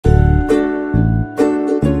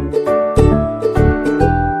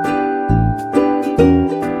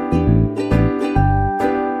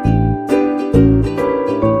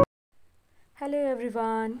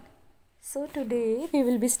So today we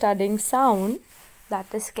will be studying sound,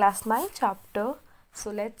 that is class 9 chapter. So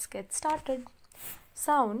let's get started.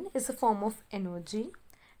 Sound is a form of energy.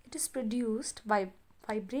 It is produced by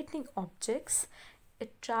vibrating objects.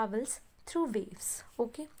 It travels through waves.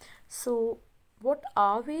 Okay. So what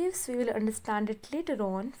are waves? We will understand it later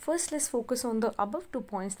on. First let's focus on the above 2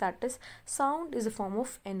 points, that is sound is a form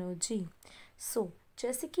of energy. So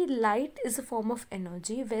जैसे कि light is a form of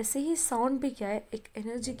energy, वैसे ही sound भी क्या है, एक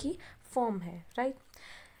energy की form है, right.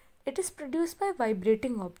 It is produce by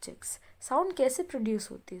vibrating objects. Sound कैसे प्रोड्यूस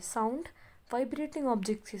होती है? साउंड वाइब्रेटिंग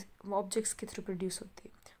ऑब्जेक्ट्स के थ्रू प्रोड्यूस होती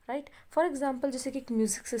है, राइट. फॉर एग्जांपल जैसे कि एक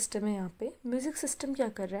म्यूज़िक सिस्टम है, यहाँ पे म्यूज़िक सिस्टम क्या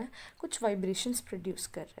कर रहा है, कुछ वाइब्रेशंस प्रोड्यूस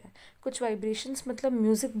कर रहा है. कुछ वाइब्रेशंस मतलब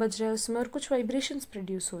म्यूज़िक बज रहा है उसमें और कुछ वाइब्रेशंस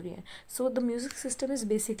प्रोड्यूस हो रही हैं. So the music system is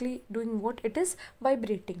basically doing what, it is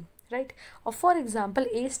vibrating, right. और for example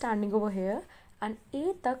A standing over here and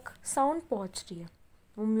ए तक साउंड पहुँच रही है.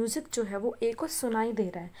 वो म्यूज़िक जो है वो ए को सुनाई दे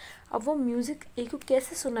रहा है. अब वो म्यूज़िक ए को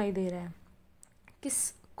कैसे सुनाई दे रहा है,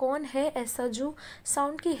 कौन है ऐसा जो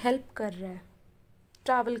साउंड की हेल्प कर रहा है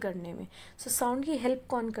ट्रैवल करने में. सो साउंड की हेल्प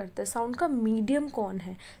कौन करता है, साउंड का मीडियम कौन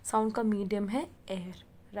है, साउंड का मीडियम है air,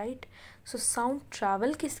 right. So sound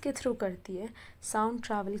travel किसके थ्रू करती है, साउंड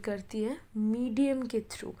ट्रैवल करती है मीडियम के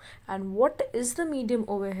through. And what is the medium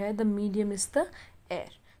over here, the medium is the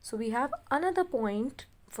air. So we have another point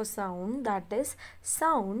for sound, that is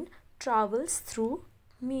sound travels through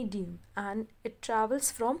medium and it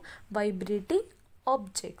travels from vibrating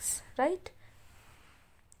objects, right.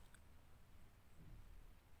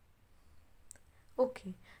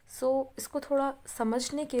 Okay, so इसको थोड़ा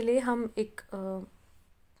समझने के लिए हम एक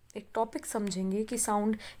topic समझेंगे कि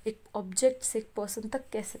sound एक ऑब्जेक्ट से एक पर्सन तक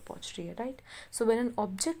कैसे पहुंच रही है, right. So when an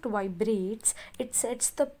object vibrates it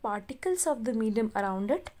sets the particles of the medium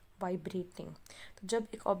around it vibrating. तो जब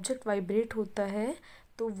एक ऑब्जेक्ट वाइब्रेट होता है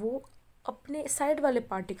तो वो अपने साइड वाले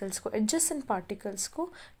पार्टिकल्स को, एडजेसेंट पार्टिकल्स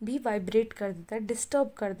को भी वाइब्रेट कर देता है,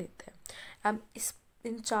 डिस्टर्ब कर देता है. अब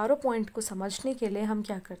इन चारों पॉइंट को समझने के लिए हम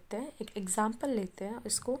क्या करते हैं, एक एग्जांपल लेते हैं,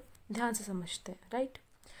 इसको ध्यान से समझते हैं, right.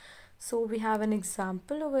 So we have an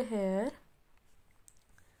example over here.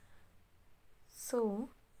 So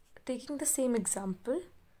taking the same example,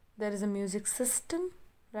 there is a music system,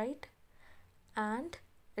 right, and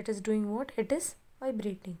it is doing what, it is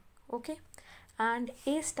vibrating, okay, and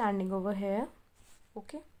A standing over here,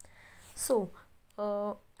 okay. So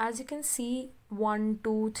as you can see 1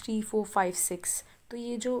 2 3 4 5 6, तो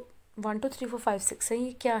ये जो 1 2 3 4 5 6 है,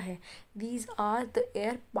 ये क्या है, these are the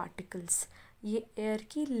air particles. ये air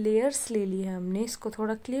की layers ले ली है हमने इसको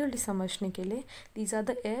थोड़ा क्लियरली समझने के लिए. these are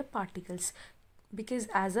the air particles because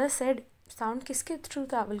as I said, sound किसके थ्रू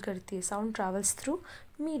ट्रैवल करती है, sound travels through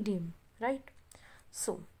medium, right.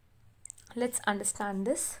 So let's understand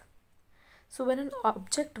this. So when an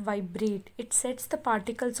object vibrate, it sets the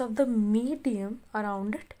particles of the medium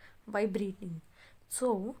around it vibrating.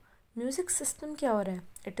 So music system क्या हो रहा है,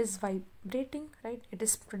 it is vibrating, right, it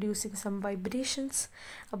is producing some vibrations.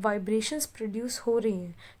 अब vibrations produce हो रही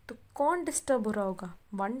हैं तो कौन डिस्टर्ब हो रहा होगा,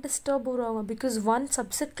 वन डिस्टर्ब हो रहा होगा, बिकॉज वन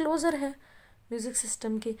सबसे क्लोजर है म्यूज़िक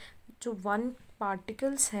सिस्टम के. जो वन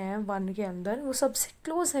पार्टिकल्स हैं वन के अंदर वो सबसे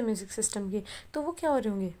क्लोज है म्यूज़िक सिस्टम के, तो वो क्या हो रहे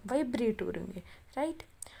होंगे, वाइब्रेट हो रहे होंगे, राइट.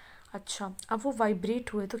 अच्छा, अब वो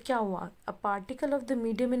वाइब्रेट हुए तो क्या हुआ, a particle of the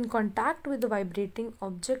medium in contact with the vibrating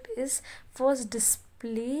object is first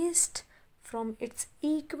displaced from its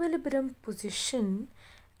equilibrium position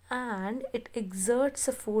and it exerts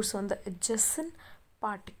a force on the adjacent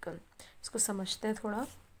particle. इसको समझते हैं थोड़ा.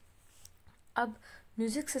 अब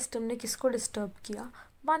म्यूज़िक सिस्टम ने किसको डिस्टर्ब किया,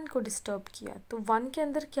 वन को disturb किया. तो वन के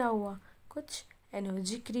अंदर क्या हुआ, कुछ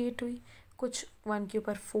एनर्जी क्रिएट हुई, कुछ वन के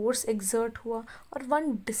ऊपर फोर्स एग्जर्ट हुआ और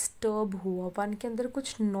वन डिस्टर्ब हुआ, वन के अंदर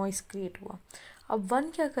कुछ नॉइस क्रिएट हुआ. अब वन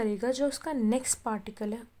क्या करेगा, जो उसका नेक्स्ट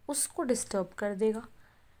पार्टिकल है उसको डिस्टर्ब कर देगा,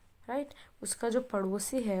 राइट. उसका जो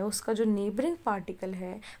पड़ोसी है, उसका जो नेबरिंग पार्टिकल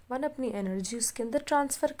है, वन अपनी एनर्जी उसके अंदर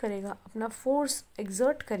ट्रांसफ़र करेगा, अपना फोर्स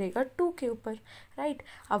एग्जर्ट करेगा 2 के ऊपर, राइट.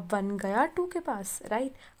 अब वन गया 2 के पास,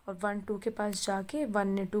 राइट, और 1 2 के पास जाके 1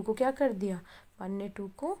 ने 2 को क्या कर दिया, 1 ने 2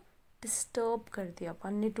 को डिस्टर्ब कर दिया.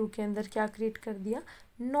 1 ने 2 के अंदर क्या क्रिएट कर दिया,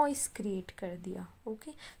 नॉइस क्रिएट कर दिया,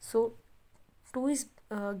 okay. So 2 is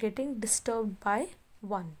getting disturb by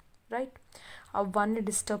 1, right. अब 1 ने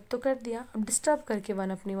डिस्टर्ब तो कर दिया, अब डिस्टर्ब करके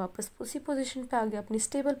 1 अपनी वापस उसी पोजीशन पे आ गया, अपनी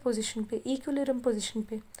स्टेबल पोजीशन पे, इक्विलिब्रियम पोजीशन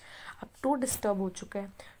पे. अब 2 डिस्टर्ब हो चुका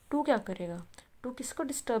है, 2 क्या करेगा, 2 किसको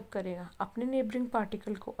डिस्टर्ब करेगा, अपने नेबरिंग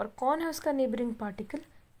पार्टिकल को. और कौन है उसका नेबरिंग पार्टिकल,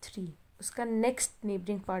 3. उसका next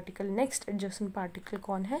neighbouring particle, next adjacent particle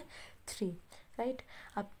कौन है, 3, राइट.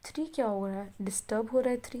 अब 3 क्या हो रहा है, डिस्टर्ब हो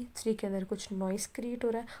रहा है. 3 के अंदर कुछ नॉइस क्रिएट हो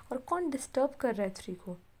रहा है, और कौन डिस्टर्ब कर रहा है 3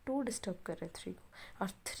 को, 2 डिस्टर्ब कर रहा है 3 को, और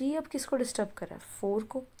 3 अब किसको डिस्टर्ब कर रहा है, 4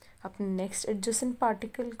 को, अपने नेक्स्ट एडजेसेंट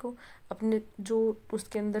पार्टिकल को, अपने जो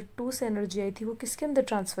उसके अंदर 2 से एनर्जी आई थी वो किसके अंदर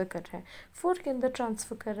ट्रांसफ़र कर रहा है, 4 के अंदर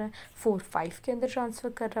ट्रांसफ़र कर रहा है, 4 5 के अंदर ट्रांसफ़र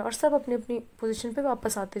कर रहा है, और सब अपनी अपनी पोजीशन पे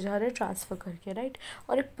वापस आते जा रहे हैं ट्रांसफ़र करके, राइट।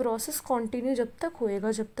 और एक प्रोसेस कंटिन्यू जब तक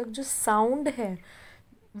होएगा जब तक जो साउंड है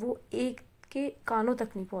वो एक के कानों तक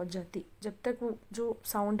नहीं पहुंच जाती, जब तक वो जो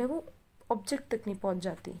साउंड है वो ऑब्जेक्ट तक नहीं पहुंच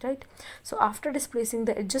जाती, right. So after displacing the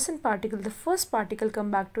adjacent particle the first particle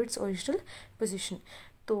come back to its original position.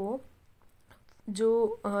 तो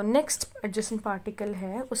जो नेक्स्ट एडजेसेंट पार्टिकल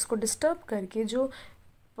है उसको डिस्टर्ब करके जो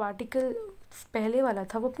पार्टिकल पहले वाला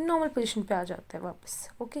था वो अपनी नॉर्मल पोजीशन पे आ जाता है वापस,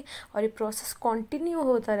 ओके। और ये प्रोसेस कंटिन्यू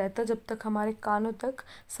होता रहता है जब तक हमारे कानों तक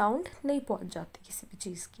साउंड नहीं पहुंच जाती किसी भी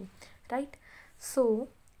चीज़ की, right. So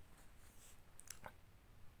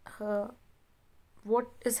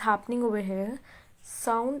what is happening over here,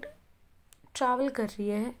 sound travel कर रही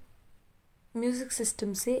है म्यूज़िक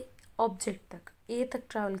सिस्टम से ऑब्जेक्ट तक, ए तक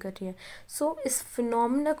ट्रैवल कर रही है। सो इस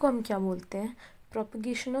फिनोमेना को हम क्या बोलते हैं,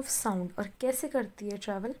 प्रोपगेशन ऑफ साउंड। और कैसे करती है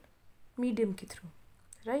ट्रैवल, मीडियम के through,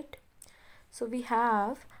 right. So we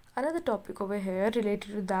have another topic over here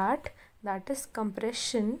related to that is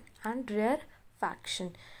compression and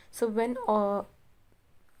rarefaction. So when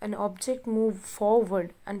an object moves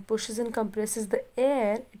forward and pushes and compresses the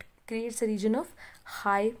air, it creates a region of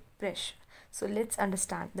high pressure. So let's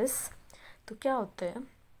understand this. तो क्या होता है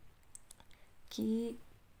कि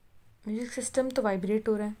music system तो vibrate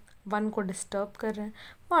हो रहा है, 1 को डिस्टर्ब कर रहे हैं,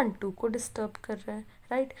 1 2 को डिस्टर्ब कर रहे हैं,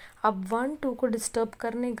 राइट। अब 1 2 को डिस्टर्ब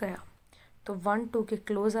करने गया तो 1 2 के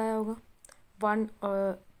क्लोज आया होगा, 1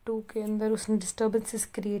 और 2 के अंदर उसने डिस्टर्बेंसेस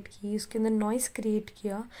क्रिएट की, उसके अंदर नॉइस क्रिएट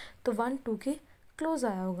किया, तो 1 2 के क्लोज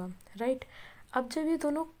आया होगा, राइट। अब जब ये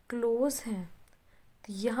दोनों क्लोज हैं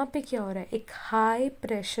तो यहाँ पे क्या हो रहा है, एक हाई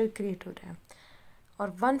प्रेशर क्रिएट हो रहा है,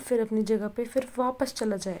 और 1 फिर अपनी जगह पे फिर वापस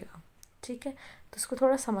चला जाएगा, ठीक है। तो इसको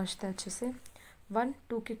थोड़ा समझते हैं अच्छे से। 1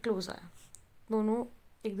 2 के क्लोज आया, दोनों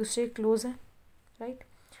एक दूसरे के क्लोज हैं, राइट।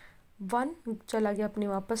 1 चला गया अपनी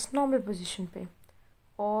वापस नॉर्मल पोजीशन पे,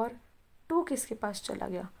 और 2 किसके पास चला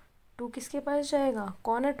गया, 2 किसके पास जाएगा,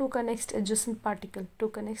 कौन है 2 का नेक्स्ट एडजेसेंट पार्टिकल, 2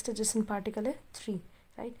 का नेक्स्ट एडजेसेंट पार्टिकल है 3,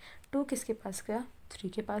 राइट। 2 किसके पास गया, 3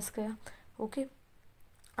 के पास गया, ओके।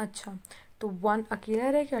 अच्छा, तो 1 अकेला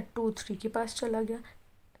रह गया, 2 3 के पास चला गया,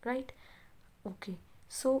 राइट, ओके।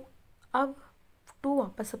 सो अब 2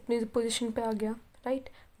 वापस अपनी पोजीशन पे आ गया, राइट।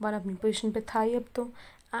 1 अपनी पोजीशन पे था ही अब तो,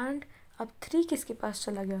 एंड अब 3 किसके पास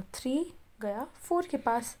चला गया, 3 गया 4 के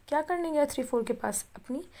पास। क्या करने गया 3 4 के पास,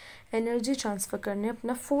 अपनी एनर्जी ट्रांसफ़र करने,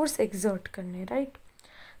 अपना फोर्स एक्सर्ट करने, राइट।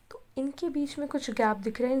 तो इनके बीच में कुछ गैप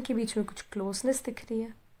दिख रहा है, इनके बीच में कुछ क्लोजनेस दिख रही है,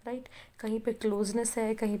 राइट। कहीं पे क्लोजनेस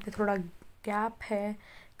है, कहीं पे थोड़ा गैप है,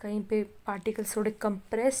 कहीं पे पार्टिकल्स थोड़े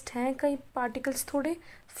कंप्रेस्ड हैं, कहीं पार्टिकल्स थोड़े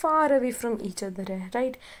far away from each other है,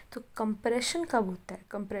 राइट। तो कंप्रेशन कब होता है,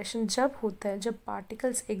 कंप्रेशन जब होता है जब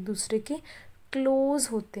पार्टिकल्स एक दूसरे के क्लोज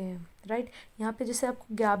होते हैं, राइट। यहाँ पे जैसे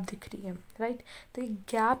आपको गैप दिख रही है, राइट। तो ये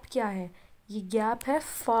गैप क्या है, ये गैप है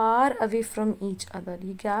far away from each other.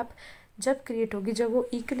 ये गैप जब क्रिएट होगी जब वो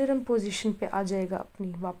इक्विलिब्रियम पोजीशन पे आ जाएगा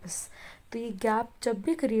अपनी वापस, तो ये गैप जब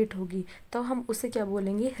भी क्रिएट होगी तो हम उसे क्या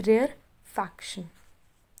बोलेंगे, रेयरफैक्शन,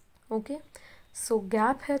 ओके। सो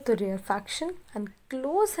गैप है तो रेयरफैक्शन, एंड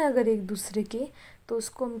क्लोज है अगर एक दूसरे के तो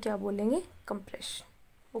उसको हम क्या बोलेंगे,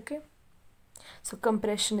 compression, okay. So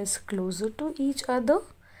compression is closer to each other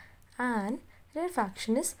and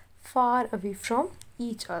rarefaction is far away from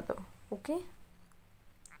each other, okay.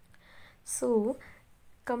 So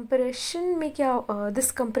compression में क्या,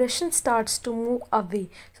 this compression starts to move away.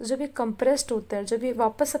 So जब ये compressed होता है, जब ये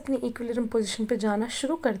वापस अपनी equilibrium position पे जाना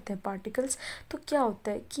शुरू करते हैं particles, तो क्या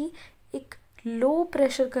होता है कि एक लो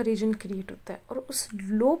प्रेशर का रीजन क्रिएट होता है, और उस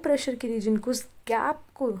लो प्रेशर के रीजन को, उस गैप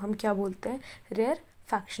को हम क्या बोलते हैं, रेयर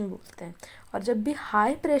फैक्शन बोलते हैं। और जब भी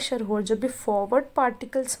हाई प्रेशर हो, जब भी फॉरवर्ड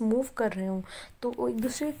पार्टिकल्स मूव कर रहे हों, तो वो एक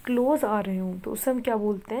दूसरे के क्लोज आ रहे हों, तो उसे हम क्या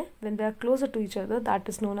बोलते हैं, when they are closer to each other, that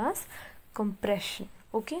is known as compression,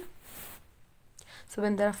 okay. So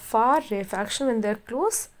when they are far, rarefaction, when they are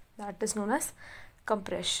close, that is known as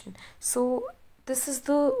compression. So this is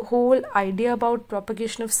the whole idea about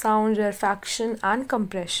propagation of sound, rarefaction and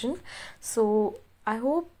compression. So I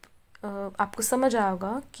hope आपको समझ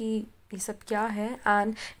आएगा कि ये सब क्या है,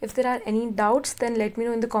 and if there are any doubts then let me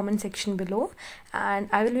know in the comment section below, and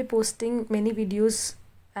I will be posting many videos,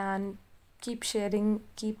 and keep sharing,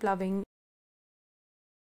 keep loving.